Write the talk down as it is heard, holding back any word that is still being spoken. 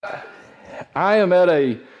I am at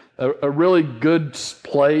a really good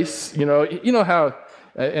place. You know how,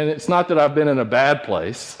 and it's not that I've been in a bad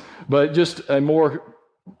place, but just a more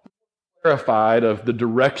clarified of the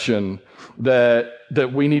direction that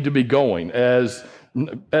we need to be going as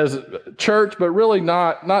a church, but really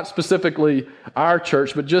not specifically our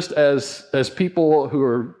church, but just as people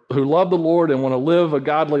who love the Lord and want to live a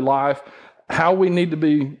godly life, how we need to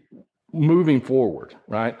be moving forward,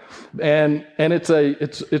 right? And it's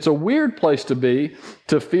a weird place to be,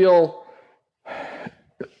 to feel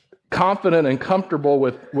confident and comfortable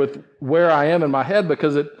with where I am in my head,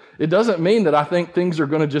 because it doesn't mean that I think things are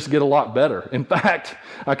going to just get a lot better. In fact,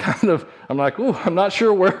 I'm like, I'm not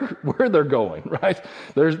sure where they're going, right?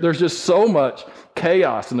 There's just so much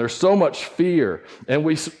chaos and there's so much fear, and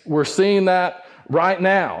we're seeing that right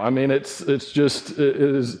now. I mean, it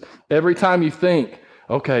is every time you think,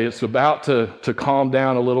 okay, it's about to calm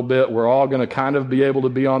down a little bit, we're all going to kind of be able to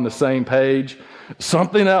be on the same page,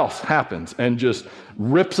 something else happens and just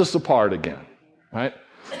rips us apart again, right?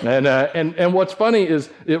 And what's funny is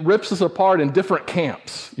it rips us apart in different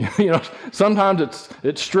camps. Sometimes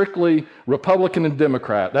it's strictly Republican and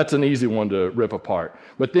Democrat. That's an easy one to rip apart.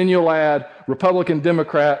 But then you'll add Republican,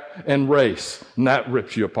 Democrat, and race, and that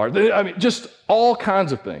rips you apart. I mean, just all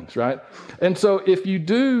kinds of things, right? And so if you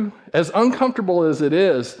do, as uncomfortable as it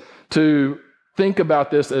is to think about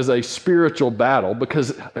this as a spiritual battle,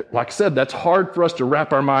 because like I said, that's hard for us to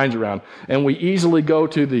wrap our minds around, and we easily go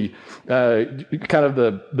to the kind of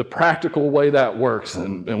the practical way that works,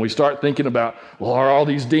 and we start thinking about, well, are all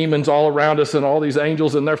these demons all around us and all these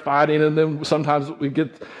angels and they're fighting, and then sometimes we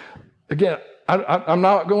get, again, I'm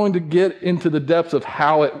not going to get into the depths of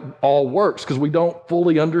how it all works because we don't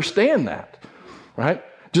fully understand that, right?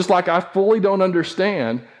 Just like I fully don't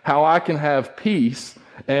understand how I can have peace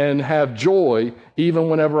and have joy even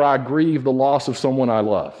whenever I grieve the loss of someone I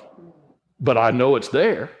love. But I know it's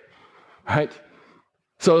there, right?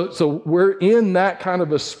 So we're in that kind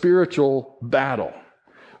of a spiritual battle,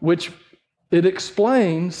 which it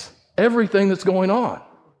explains everything that's going on.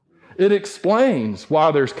 It explains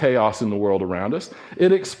why there's chaos in the world around us.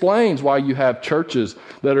 It explains why you have churches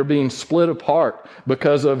that are being split apart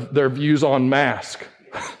because of their views on masks,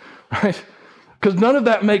 right? Because none of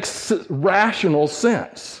that makes rational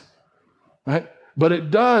sense, right? But it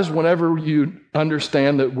does whenever you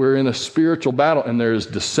understand that we're in a spiritual battle and there is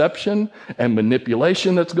deception and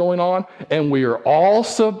manipulation that's going on, and we are all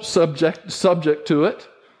subject to it.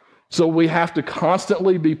 So we have to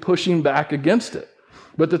constantly be pushing back against it.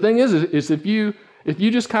 But the thing is if you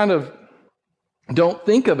just kind of don't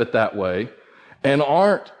think of it that way and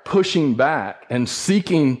aren't pushing back and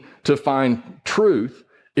seeking to find truth,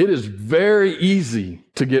 it is very easy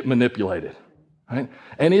to get manipulated, right?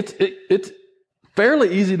 And it's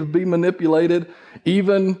fairly easy to be manipulated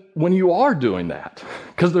even when you are doing that,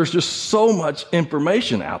 because there's just so much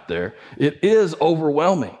information out there. It is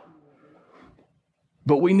overwhelming.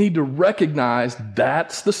 But we need to recognize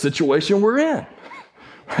that's the situation we're in,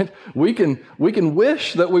 right? We can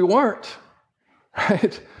wish that we weren't,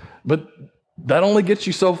 right? But that only gets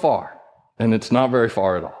you so far, and it's not very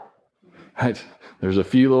far at all, right? There's a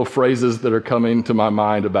few little phrases that are coming to my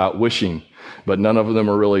mind about wishing, but none of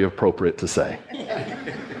them are really appropriate to say.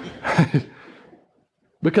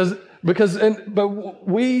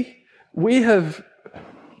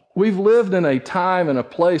 We've lived in a time and a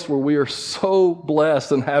place where we are so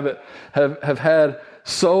blessed and have had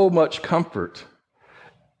so much comfort.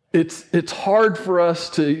 It's hard for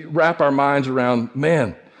us to wrap our minds around,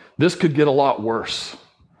 man, this could get a lot worse,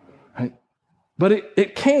 right? But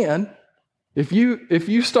it can. If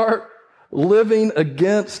you start living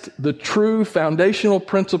against the true foundational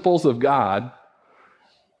principles of God,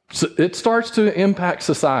 it starts to impact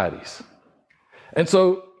societies. And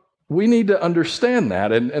so we need to understand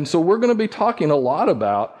that. And so we're going to be talking a lot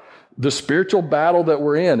about the spiritual battle that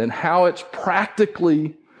we're in and how it's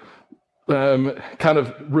practically kind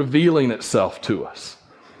of revealing itself to us.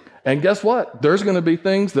 And guess what? There's going to be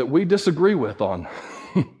things that we disagree with on,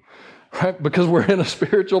 right? Because we're in a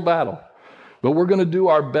spiritual battle. But we're going to do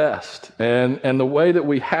our best. And the way that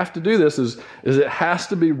we have to do this is it has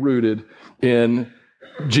to be rooted in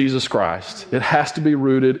Jesus Christ. It has to be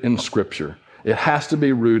rooted in Scripture. It has to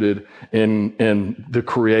be rooted in the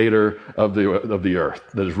Creator of the earth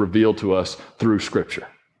that is revealed to us through Scripture.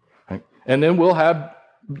 Right? And then we'll have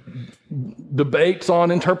debates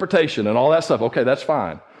on interpretation and all that stuff. Okay, that's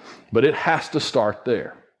fine. But it has to start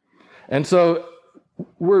there. And so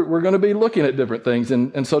we're going to be looking at different things.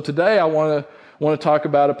 And so today I want to talk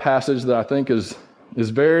about a passage that I think is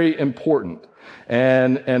very important.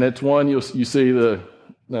 And it's one you see the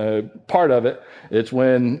part of it. It's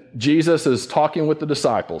when Jesus is talking with the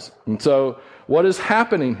disciples. And so what is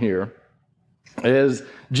happening here is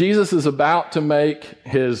Jesus is about to make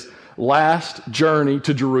his last journey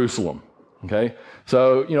to Jerusalem. Okay?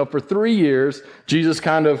 So, for 3 years, Jesus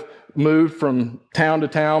kind of moved from town to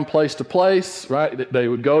town, place to place, right? They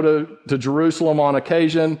would go to Jerusalem on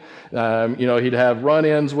occasion. He'd have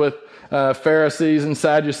run-ins with Pharisees and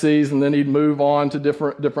Sadducees, and then he'd move on to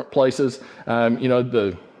different places.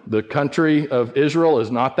 The country of Israel is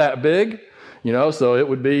not that big, so it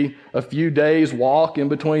would be a few days walk in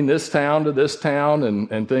between this town to this town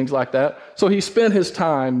and things like that. So he spent his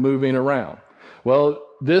time moving around. Well,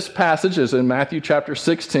 this passage is in Matthew chapter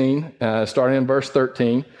 16, starting in verse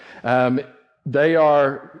 13. They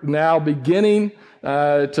are now about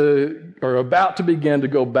to begin to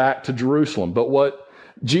go back to Jerusalem. But what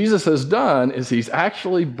Jesus has done is he's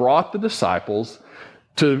actually brought the disciples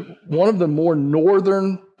to one of the more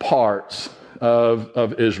northern parts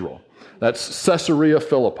of Israel. That's Caesarea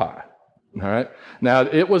Philippi. All right. Now,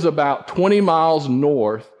 it was about 20 miles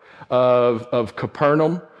north of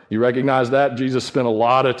Capernaum. You recognize that? Jesus spent a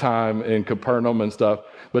lot of time in Capernaum and stuff.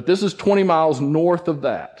 But this is 20 miles north of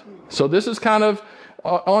that. So this is kind of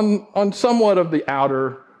on somewhat of the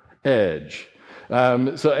outer edge. And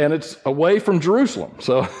it's away from Jerusalem.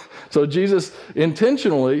 So Jesus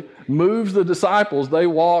intentionally moves the disciples. They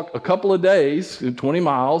walk a couple of days, 20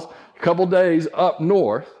 miles, a couple of days up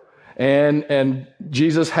north. And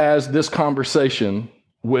Jesus has this conversation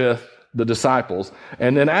with the disciples.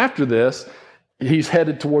 And then after this, he's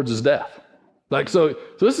headed towards his death. So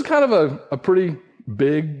this is kind of a pretty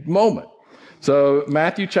big moment. So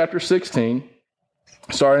Matthew chapter 16,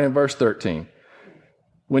 starting in verse 13.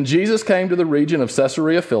 When Jesus came to the region of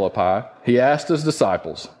Caesarea Philippi, he asked his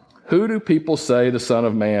disciples, "Who do people say the Son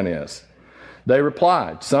of Man is?" They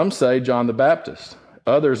replied, "Some say John the Baptist,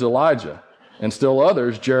 others Elijah, and still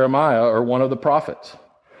others Jeremiah or one of the prophets."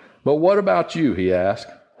 "But what about you?" he asked.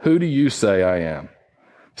 "Who do you say I am?"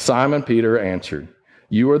 Simon Peter answered,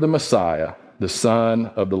 "You are the Messiah, the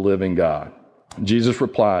Son of the living God." Jesus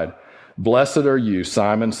replied, "Blessed are you,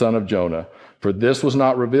 Simon, son of Jonah, for this was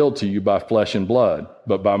not revealed to you by flesh and blood,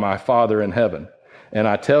 but by my Father in heaven. And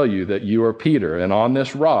I tell you that you are Peter, and on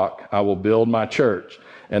this rock I will build my church,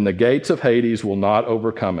 and the gates of Hades will not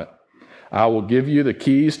overcome it. I will give you the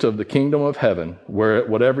keys to the kingdom of heaven, where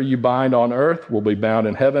whatever you bind on earth will be bound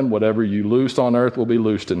in heaven, whatever you loose on earth will be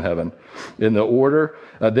loosed in heaven." Then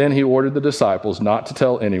he ordered the disciples not to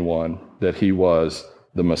tell anyone that he was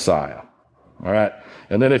the Messiah. All right.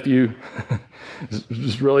 And then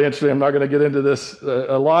it's really interesting. I'm not going to get into this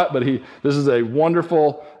a lot, but this is a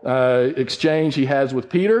wonderful exchange he has with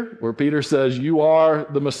Peter, where Peter says, "You are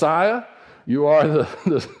the Messiah. You are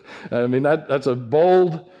that's a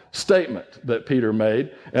bold statement that Peter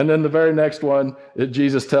made. And then the very next one,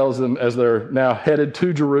 Jesus tells them as they're now headed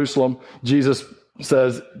to Jerusalem, Jesus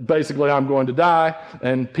says, basically, "I'm going to die."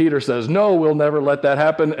 And Peter says, "No, we'll never let that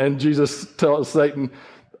happen." And Jesus tells Peter,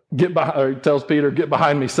 "Get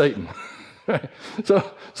behind me, Satan."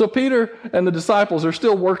 So Peter and the disciples are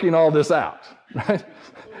still working all this out, right?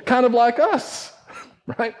 Kind of like us,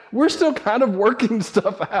 right? We're still kind of working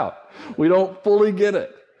stuff out. We don't fully get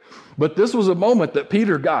it. But this was a moment that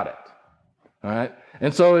Peter got it, all right?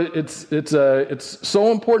 And so it's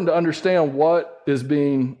so important to understand what is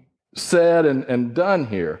being said and done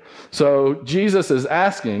here. So Jesus is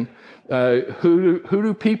asking, who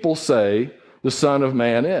do people say the Son of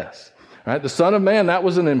Man is? All right? The Son of Man, that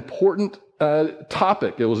was an important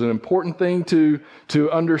topic. It was an important thing to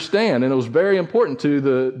understand, and it was very important to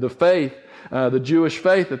the faith, the Jewish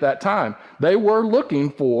faith at that time. They were looking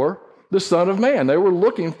for the Son of Man. They were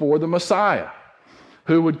looking for the Messiah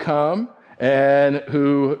who would come and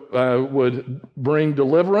who would bring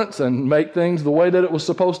deliverance and make things the way that it was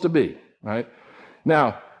supposed to be, right?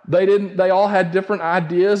 Now, they all had different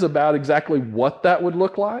ideas about exactly what that would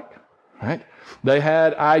look like, right? They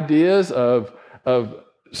had ideas of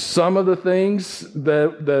some of the things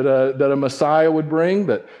that a Messiah would bring,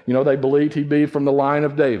 that, they believed he'd be from the line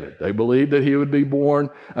of David. They believed that he would be born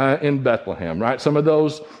in Bethlehem, right? Some of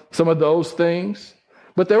those things.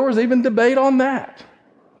 But there was even debate on that,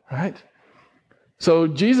 right? So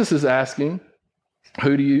Jesus is asking,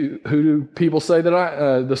 who do people say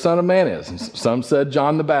that the Son of Man is? And some said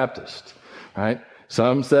John the Baptist, right?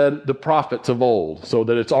 Some said the prophets of old, so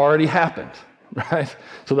that it's already happened, right?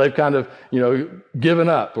 So they've kind of, given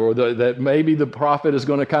up, or that maybe the prophet is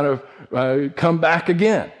going to kind of come back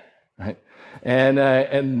again, right? And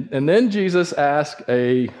then Jesus asked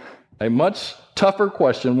a much tougher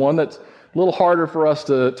question, one that's little harder for us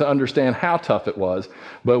to understand how tough it was.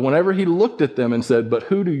 But whenever he looked at them and said, "But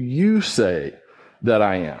who do you say that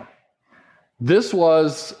I am?" This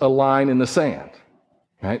was a line in the sand,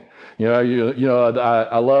 right?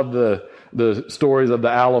 I love the stories of the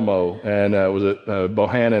Alamo, and was it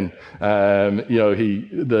Bohannon?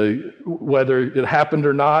 Whether it happened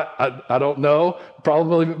or not, I don't know.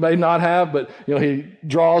 Probably may not have, but he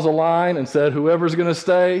draws a line and said, "Whoever's going to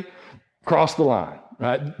stay, cross the line."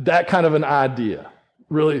 Right? That kind of an idea,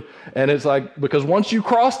 really. And it's like, because once you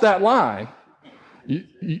cross that line,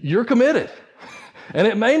 you're committed, and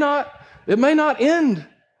it may not end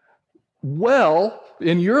well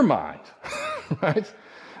in your mind, right?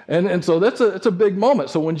 And so it's a big moment.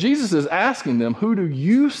 So when Jesus is asking them, "Who do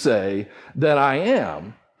you say that I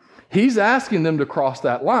am?" He's asking them to cross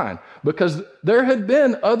that line, because there had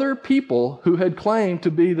been other people who had claimed to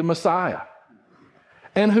be the Messiah,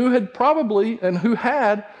 and who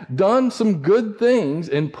had done some good things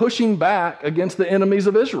in pushing back against the enemies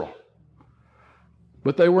of Israel.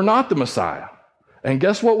 But they were not the Messiah. And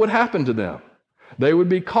guess what would happen to them? They would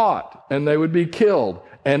be caught and they would be killed,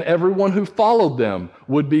 and everyone who followed them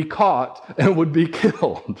would be caught and would be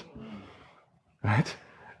killed. Right?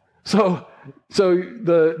 So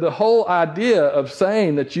the whole idea of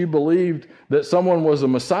saying that you believed that someone was a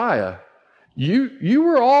Messiah, you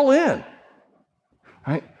were all in.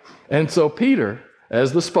 Right? And so Peter,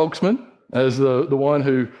 as the spokesman, as the one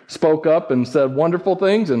who spoke up and said wonderful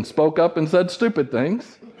things and spoke up and said stupid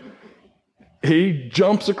things, he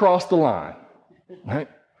jumps across the line. Right?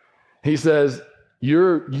 He says,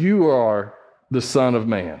 you are the Son of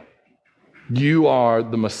Man. You are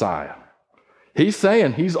the Messiah. He's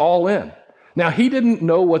saying he's all in. Now, he didn't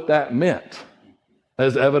know what that meant,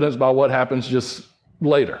 as evidenced by what happens just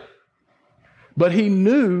later. But he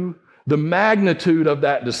knew the magnitude of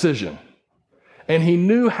that decision. And he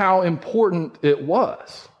knew how important it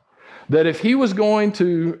was. That if he was going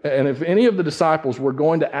to, and if any of the disciples were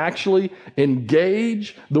going to actually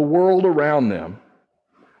engage the world around them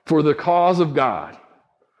for the cause of God,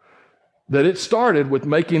 that it started with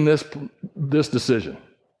making this decision.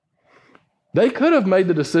 They could have made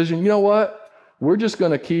the decision, you know what? We're just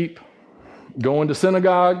going to keep going to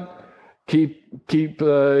synagogue, keep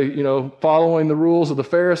following the rules of the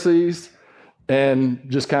Pharisees, and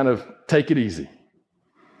just kind of take it easy.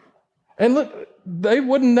 And look, that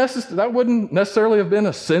wouldn't necessarily have been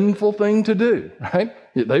a sinful thing to do, right?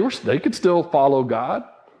 They could still follow God,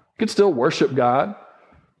 could still worship God.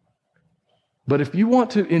 But if you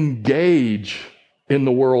want to engage in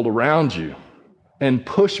the world around you and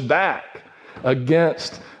push back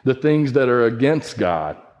against the things that are against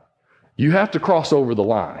God, you have to cross over the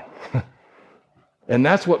line. And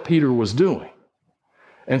that's what Peter was doing.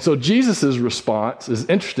 And so Jesus' response is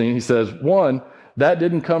interesting. He says, one, that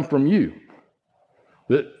didn't come from you.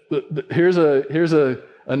 Here's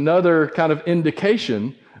another kind of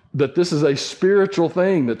indication that this is a spiritual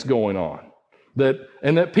thing that's going on.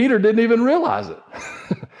 That Peter didn't even realize it.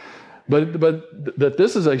 but that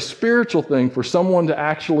this is a spiritual thing for someone to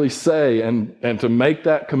actually say and to make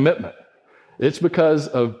that commitment. It's because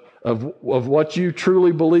of what you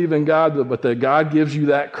truly believe in God, but that God gives you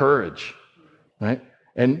that courage, right?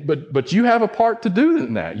 But you have a part to do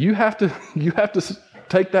in that. You have to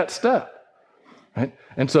take that step, right?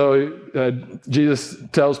 And so Jesus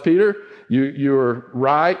tells Peter, "You're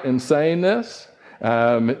right in saying this.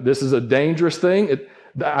 This is a dangerous thing."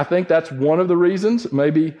 I think that's one of the reasons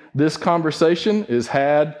maybe this conversation is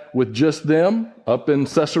had with just them up in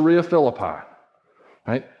Caesarea Philippi,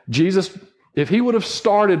 right? Jesus, if he would have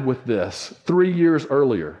started with this 3 years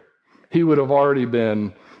earlier, he would have already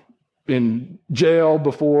been in jail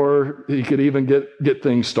before he could even get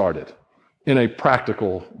things started in a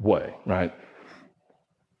practical way, right?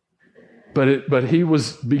 But he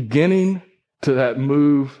was beginning to that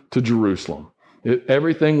move to Jerusalem.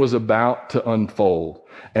 Everything was about to unfold,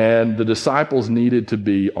 and the disciples needed to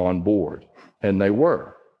be on board, and they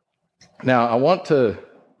were. Now, I want to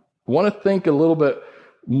think a little bit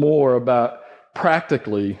more about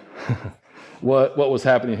practically what was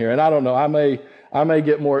happening here. And I don't know, I may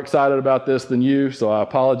get more excited about this than you, so I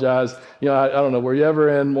apologize. I don't know, were you ever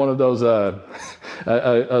in one of those a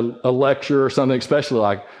lecture or something, especially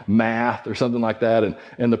like math or something like that,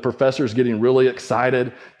 and the professor's getting really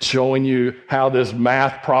excited, showing you how this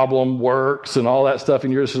math problem works and all that stuff,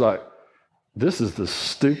 and you're just like, this is the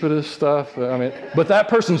stupidest stuff. I mean, but that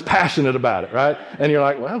person's passionate about it, right? And you're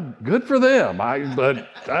like, well, good for them, but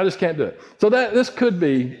I just can't do it. So this could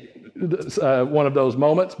be one of those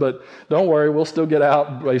moments, but don't worry, we'll still get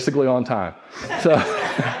out basically on time. So,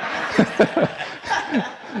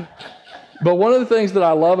 But one of the things that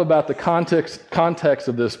I love about the context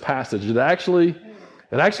of this passage, it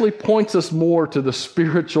actually points us more to the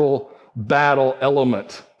spiritual battle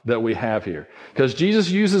element that we have here. Because Jesus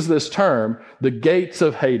uses this term, the gates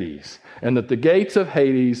of Hades, and that the gates of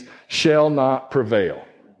Hades shall not prevail.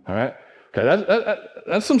 All right? Okay,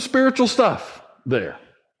 that's some spiritual stuff there,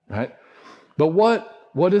 right? But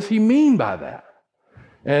what does he mean by that?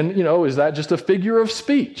 And, is that just a figure of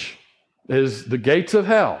speech? Is the gates of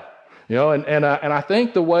hell? And I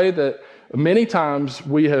think the way that many times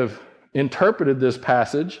we have interpreted this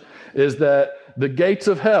passage is that the gates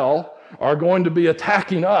of hell are going to be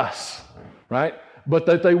attacking us, right? But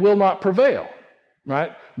that they will not prevail,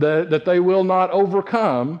 right? That they will not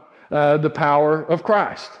overcome the power of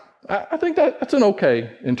Christ. I think that's an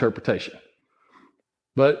okay interpretation.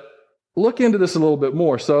 But look into this a little bit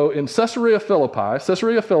more. So in Caesarea Philippi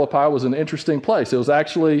was an interesting place. It was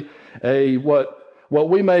actually what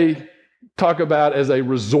we may talk about as a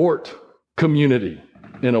resort community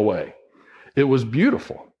in a way. It was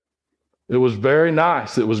beautiful. It was very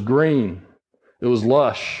nice. It was green. It was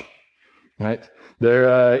lush, right?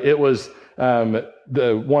 There, it was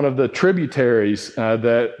one of the tributaries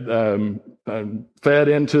that fed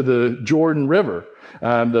into the Jordan River,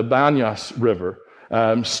 the Banyas River,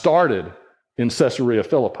 started in Caesarea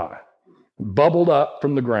Philippi, bubbled up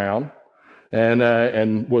from the ground,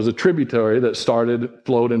 and was a tributary that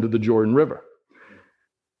flowed into the Jordan River.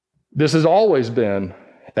 This has always been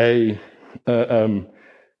a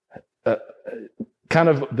kind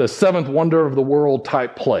of the seventh wonder of the world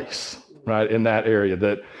type place, right, in that area.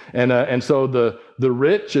 And so the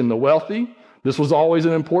rich and the wealthy, this was always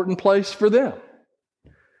an important place for them.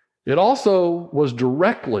 It also was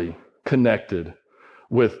directly connected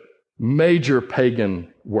with major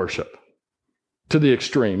pagan worship to the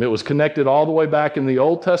extreme. It was connected all the way back in the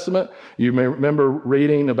Old Testament. You may remember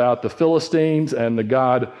reading about the Philistines and the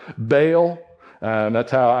god Baal.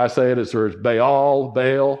 That's how I say it. It's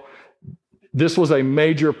Baal. This was a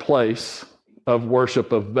major place of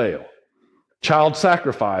worship of Baal. Child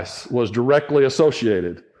sacrifice was directly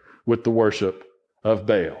associated with the worship of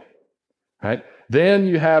Baal. Right? Then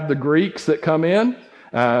you have the Greeks that come in.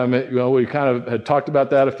 We kind of had talked about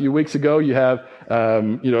that a few weeks ago. You have,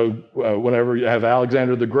 whenever you have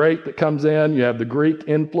Alexander the Great that comes in, you have the Greek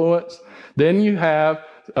influence. Then you have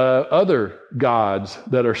other gods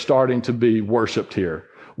that are starting to be worshipped here.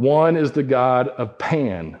 One is the god of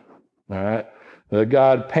Pan. All right, the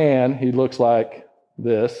god Pan. He looks like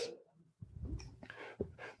this.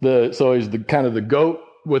 So he's the kind of the goat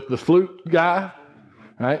with the flute guy,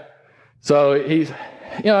 right? So he's.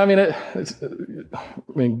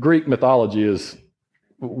 Greek mythology is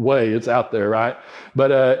it's out there, right?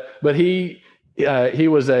 But he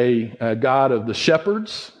was a god of the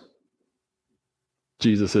shepherds.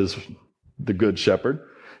 Jesus is the good shepherd.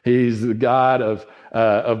 He's the god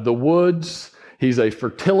of the woods. He's a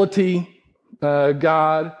fertility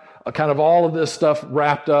god. Kind of all of this stuff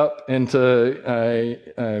wrapped up into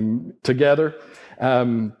together.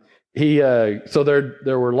 So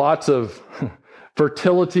there were lots of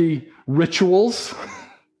fertility rituals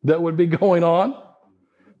that would be going on,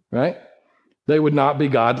 right? They would not be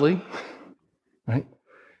godly, right?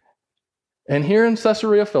 And here in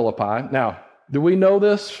Caesarea Philippi, now, do we know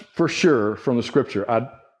this for sure from the scripture?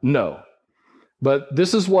 No. But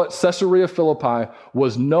this is what Caesarea Philippi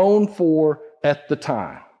was known for at the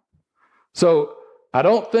time. So I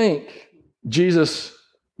don't think Jesus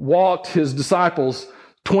walked his disciples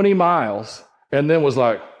 20 miles and then was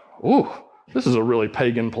like, ooh, this is a really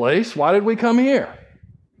pagan place. Why did we come here?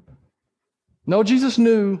 No, Jesus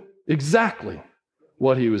knew exactly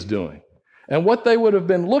what he was doing. And what they would have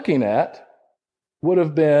been looking at would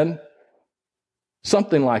have been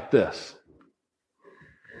something like this.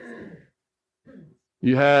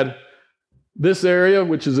 You had this area,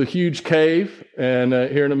 which is a huge cave, and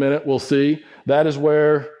here in a minute we'll see. That is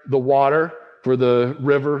where the water for the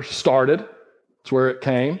river started. It's where it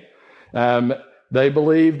came. They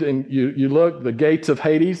believed, and you look, the gates of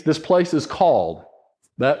Hades. This place is called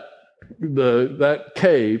that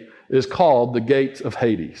cave is called the gates of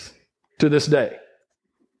Hades to this day.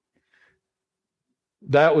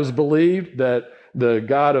 That was believed that the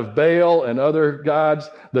god of Baal and other gods,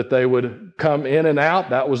 that they would come in and out.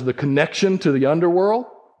 That was the connection to the underworld.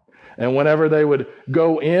 And whenever they would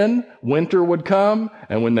go in, winter would come,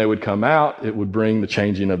 and when they would come out, it would bring the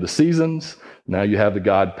changing of the seasons. Now you have the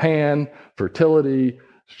god Pan, fertility,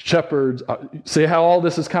 shepherds. See how all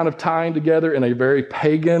this is kind of tying together in a very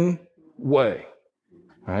pagan way,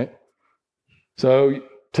 right? So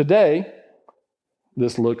today,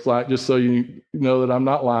 this looks like, just so you know that I'm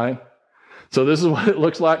not lying. So this is what it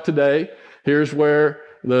looks like today. here's where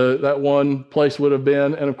that one place would have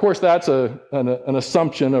been. And of course, that's an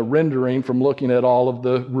assumption, a rendering from looking at all of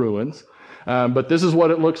the ruins. But this is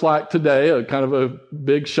what it looks like today, a kind of a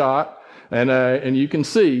big shot. And you can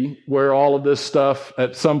see where all of this stuff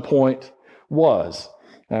at some point was.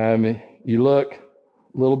 You look a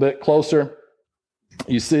little bit closer,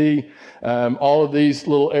 you see all of these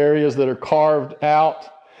little areas that are carved out.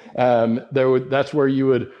 That's where you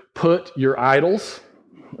would put your idols,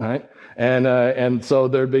 right? And so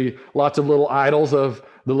there'd be lots of little idols of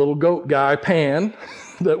the little goat guy, Pan,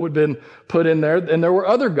 that would have been put in there. And there were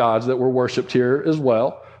other gods that were worshipped here as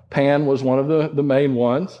well. Pan was one of the main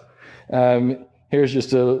ones. Here's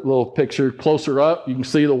just a little picture closer up. You can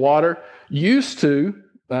see the water. Used to,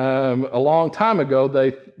 a long time ago,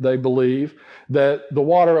 they believe that the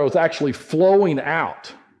water was actually flowing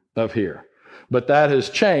out of here. But that has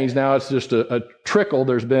changed. Now it's just a trickle.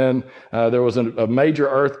 There was a major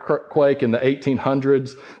earthquake in the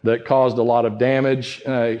 1800s that caused a lot of damage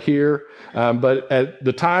here. But at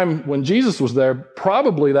the time when Jesus was there,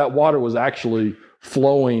 probably that water was actually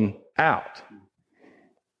flowing out.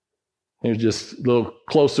 Here's just a little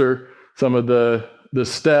closer, some of the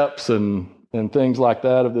steps and things like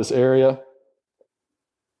that of this area.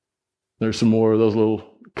 There's some more of those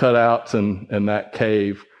little cutouts and that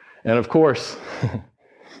cave. And of course,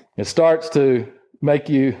 it starts to make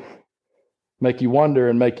you wonder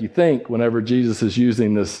and make you think whenever Jesus is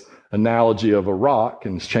using this analogy of a rock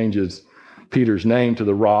and changes Peter's name to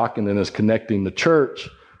the rock and then is connecting the church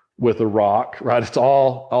with a rock, right? It's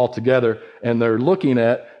all together. And they're looking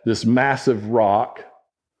at this massive rock,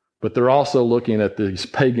 but they're also looking at these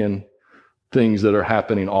pagan things that are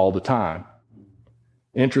happening all the time.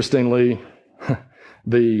 Interestingly,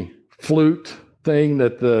 the flute thing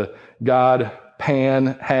that the god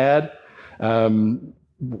Pan had,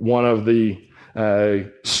 one of the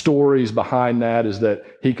stories behind that is that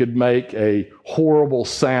he could make a horrible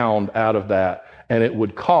sound out of that, and it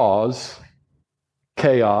would cause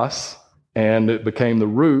chaos, and it became the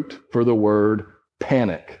root for the word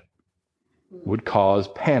panic. Would cause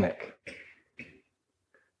panic.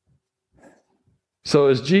 So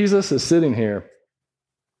as Jesus is sitting here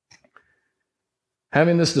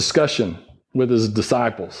having this discussion with his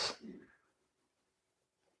disciples,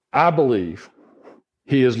 I believe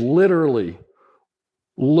he is literally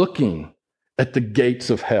looking at the gates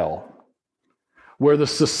of hell, where the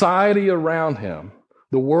society around him,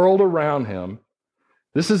 the world around him,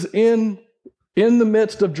 this is in the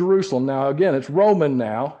midst of Jerusalem. Now, again, it's Roman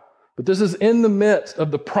now, but this is in the midst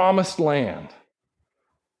of the promised land,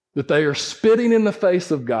 that they are spitting in the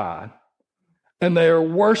face of God, and they are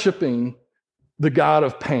worshiping the god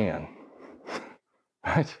of Pan.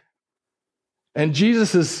 Right? And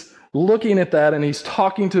Jesus is looking at that, and he's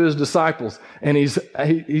talking to his disciples, and he's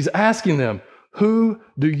asking them, who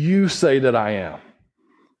do you say that I am?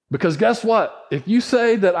 Because guess what? If you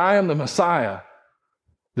say that I am the Messiah,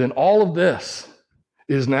 then all of this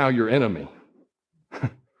is now your enemy.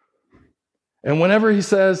 And whenever he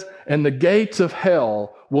says, and the gates of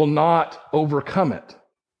hell will not overcome it,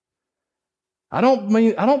 I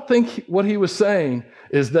don't think what he was saying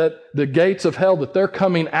is that the gates of hell, that they're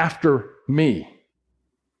coming after me.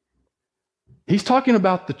 He's talking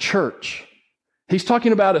about the church. He's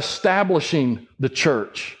talking about establishing the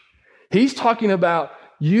church. He's talking about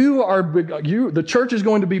the church is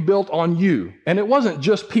going to be built on you. And it wasn't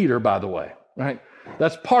just Peter, by the way, right?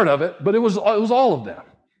 That's part of it, but it was all of them.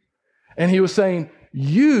 And he was saying,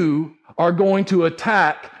 you are going to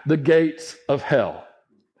attack the gates of hell,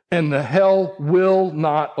 and the hell will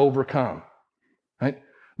not overcome, right?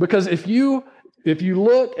 Because if you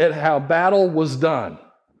look at how battle was done,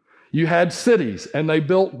 you had cities and they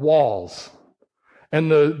built walls.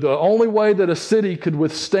 And the only way that a city could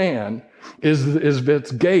withstand is if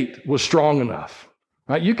its gate was strong enough,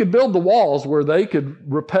 right? You could build the walls where they could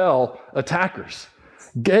repel attackers.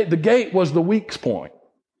 The gate was the weak point,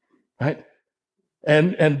 right?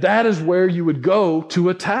 And that is where you would go to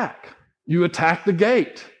attack. You attack the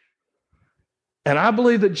gate. And I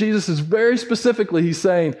believe that Jesus is very specifically, he's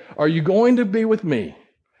saying, are you going to be with me?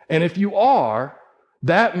 And if you are,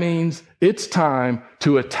 that means it's time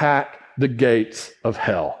to attack the gates of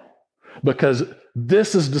hell, because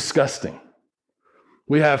this is disgusting.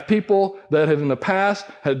 We have people that have in the past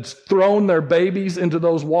had thrown their babies into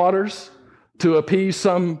those waters to appease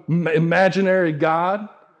some imaginary god.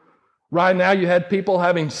 Right now you had people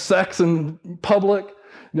having sex in public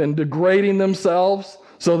and degrading themselves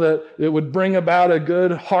so that it would bring about a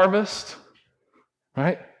good harvest,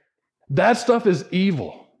 right? That stuff is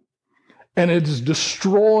evil, and it is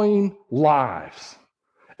destroying lives.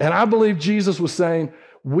 And I believe Jesus was saying,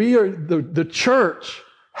 the church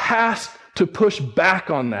has to push back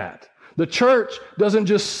on that. The church doesn't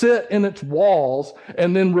just sit in its walls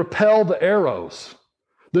and then repel the arrows.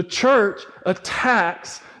 The church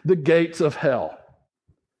attacks the gates of hell.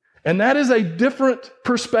 And that is a different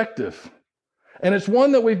perspective. And it's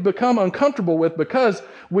one that we've become uncomfortable with because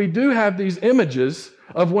we do have these images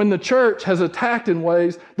of when the church has attacked in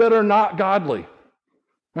ways that are not godly.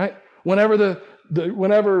 Right? Whenever the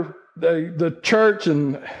church,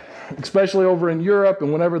 and especially over in Europe,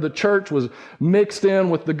 and whenever the church was mixed in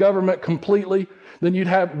with the government completely, then you'd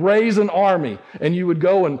raise an army and you would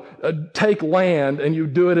go and take land and you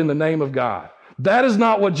do it in the name of God. That is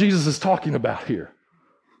not what Jesus is talking about here.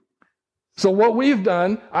 So what we've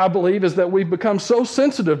done, I believe, is that we've become so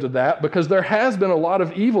sensitive to that because there has been a lot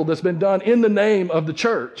of evil that's been done in the name of the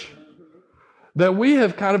church that we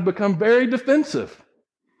have kind of become very defensive.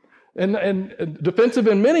 And defensive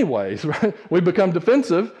in many ways, right? We become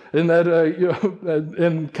defensive in that,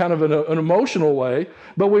 in kind of an emotional way.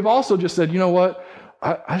 But we've also just said, you know what?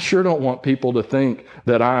 I sure don't want people to think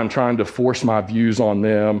that I'm trying to force my views on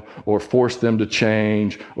them or force them to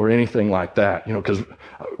change or anything like that. Because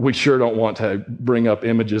we sure don't want to bring up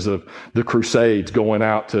images of the Crusades going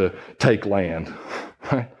out to take land.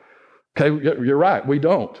 Right? Okay, you're right. We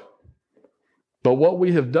don't. But what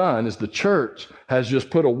we have done is the church has just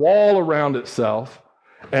put a wall around itself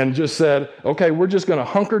and just said, okay, we're just going to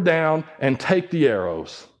hunker down and take the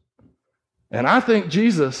arrows. And I think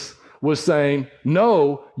Jesus was saying,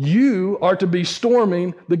 no, you are to be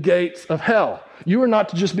storming the gates of hell. You are not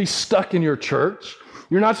to just be stuck in your church.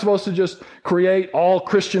 You're not supposed to just create all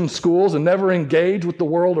Christian schools and never engage with the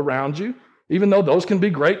world around you, even though those can be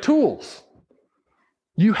great tools.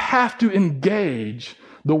 You have to engage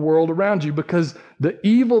the world around you because the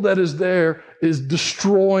evil that is there is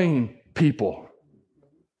destroying people.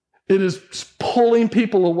 It is pulling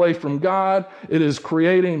people away from God. It is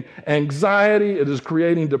creating anxiety. It is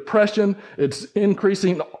creating depression. It's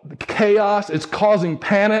increasing chaos. It's causing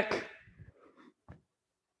panic.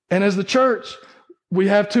 And as the church, we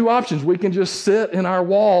have two options. We can just sit in our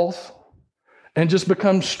walls and just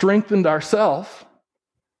become strengthened ourselves,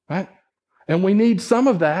 right? And we need some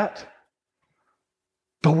of that.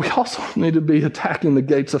 But we also need to be attacking the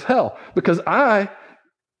gates of hell because I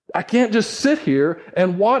can't just sit here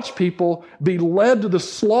and watch people be led to the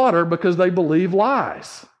slaughter because they believe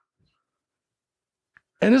lies.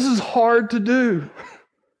 And this is hard to do,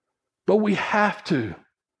 but we have to.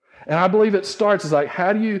 And I believe it starts as like,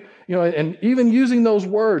 how do you, and even using those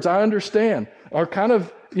words, I understand, are kind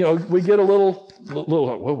of, we get a little,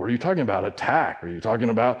 what were you talking about? Attack? Are you talking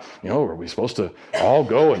about, are we supposed to all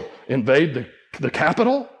go and invade the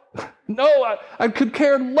Capitol? No, I could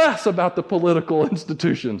care less about the political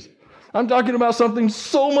institutions. I'm talking about something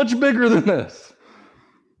so much bigger than this.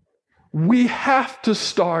 We have to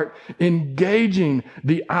start engaging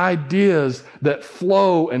the ideas that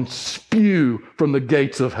flow and spew from the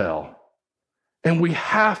gates of hell. And we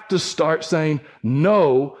have to start saying,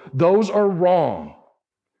 no, those are wrong.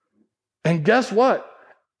 And guess what?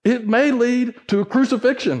 It may lead to a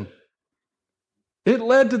crucifixion. It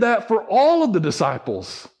led to that for all of the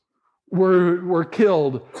disciples were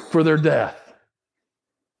killed for their death.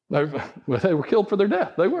 They were killed for their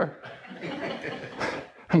death. They were.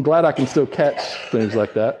 I'm glad I can still catch things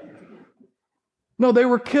like that. No, they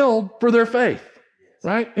were killed for their faith,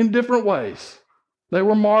 right? In different ways. They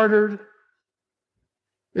were martyred.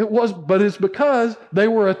 But it's because they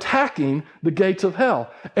were attacking the gates of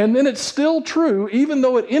hell. And then it's still true, even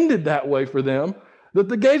though it ended that way for them, that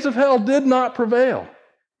the gates of hell did not prevail.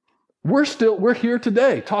 We're here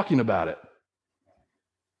today talking about it.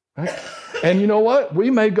 Right? And you know what? We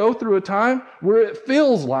may go through a time where it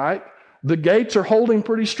feels like the gates are holding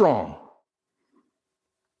pretty strong,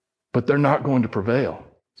 but they're not going to prevail.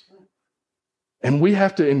 And we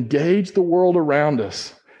have to engage the world around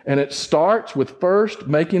us. And it starts with first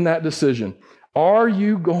making that decision.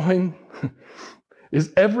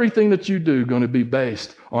 Is everything that you do going to be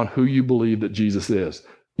based on who you believe that Jesus is?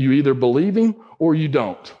 You either believe him or you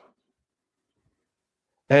don't.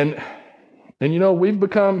 And we've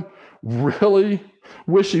become really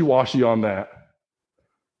wishy-washy on that.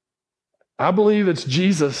 I believe it's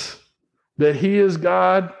Jesus, that he is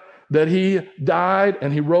God, that he died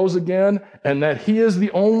and he rose again, and that he is the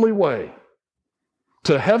only way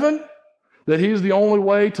to heaven, that he is the only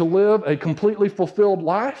way to live a completely fulfilled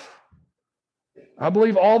life. I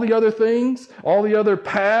believe all the other things, all the other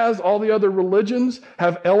paths, all the other religions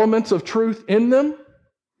have elements of truth in them,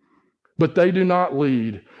 but they do not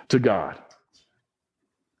lead to God.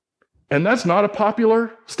 And that's not a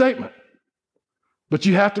popular statement. But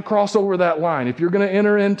you have to cross over that line. If you're going to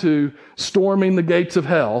enter into storming the gates of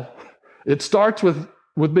hell, it starts with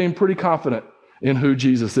being pretty confident in who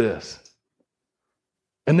Jesus is.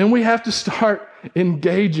 And then we have to start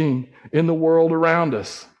engaging in the world around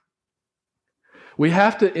us. We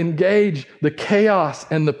have to engage the chaos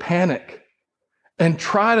and the panic and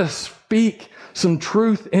try to speak some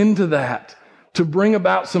truth into that to bring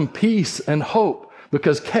about some peace and hope,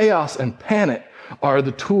 because chaos and panic are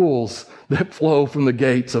the tools that flow from the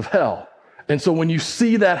gates of hell. And so when you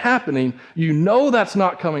see that happening, you know that's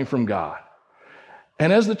not coming from God.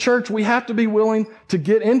 And as the church, we have to be willing to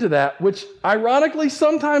get into that, which ironically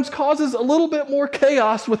sometimes causes a little bit more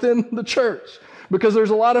chaos within the church, because there's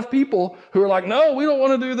a lot of people who are like, no, we don't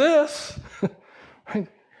want to do this. Right?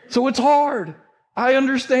 So it's hard. I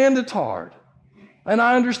understand it's hard. And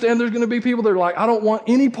I understand there's going to be people that are like, I don't want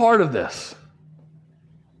any part of this.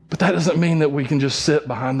 But that doesn't mean that we can just sit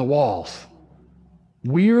behind the walls.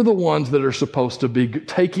 We are the ones that are supposed to be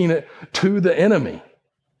taking it to the enemy.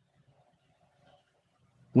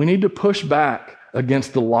 We need to push back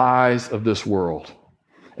against the lies of this world.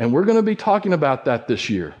 And we're going to be talking about that this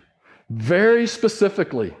year, very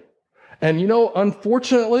specifically. And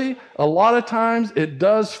unfortunately, a lot of times it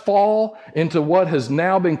does fall into what has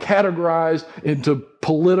now been categorized into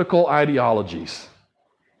political ideologies.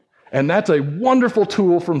 And that's a wonderful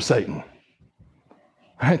tool from Satan,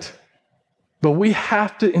 right? But we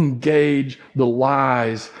have to engage the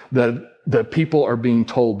lies that people are being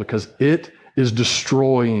told, because it is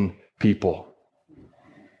destroying people.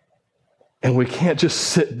 And we can't just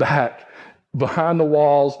sit back behind the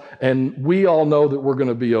walls and we all know that we're going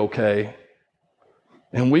to be okay.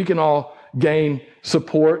 And we can all gain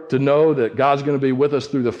support to know that God's going to be with us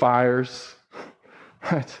through the fires,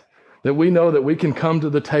 right? That we know that we can come to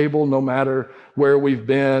the table no matter where we've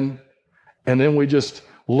been. And then we just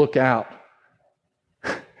look out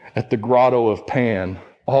at the grotto of Pan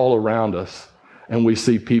all around us, and we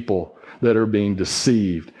see people that are being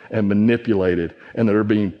deceived and manipulated and that are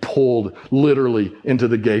being pulled literally into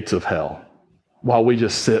the gates of hell while we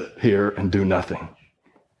just sit here and do nothing.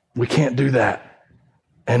 We can't do that.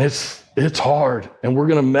 And it's hard, and we're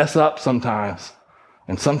going to mess up sometimes.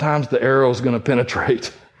 And sometimes the arrow is going to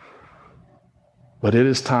penetrate. But it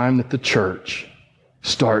is time that the church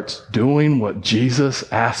starts doing what Jesus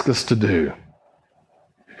asked us to do,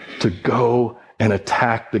 to go and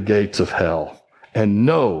attack the gates of hell and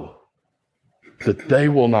know that they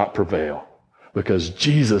will not prevail, because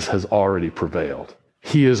Jesus has already prevailed.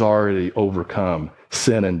 He has already overcome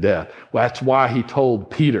sin and death. That's why he told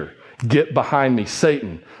Peter, "Get behind me,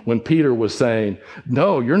 Satan," when Peter was saying,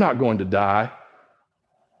 "No, you're not going to die."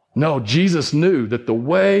 No, Jesus knew that the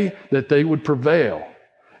way that they would prevail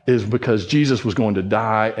is because Jesus was going to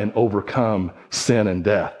die and overcome sin and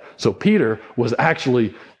death. So Peter was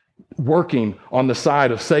actually working on the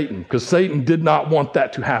side of Satan, because Satan did not want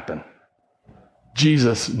that to happen.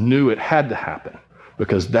 Jesus knew it had to happen,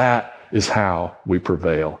 because that is how we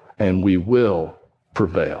prevail, and we will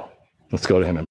prevail. Let's go to him.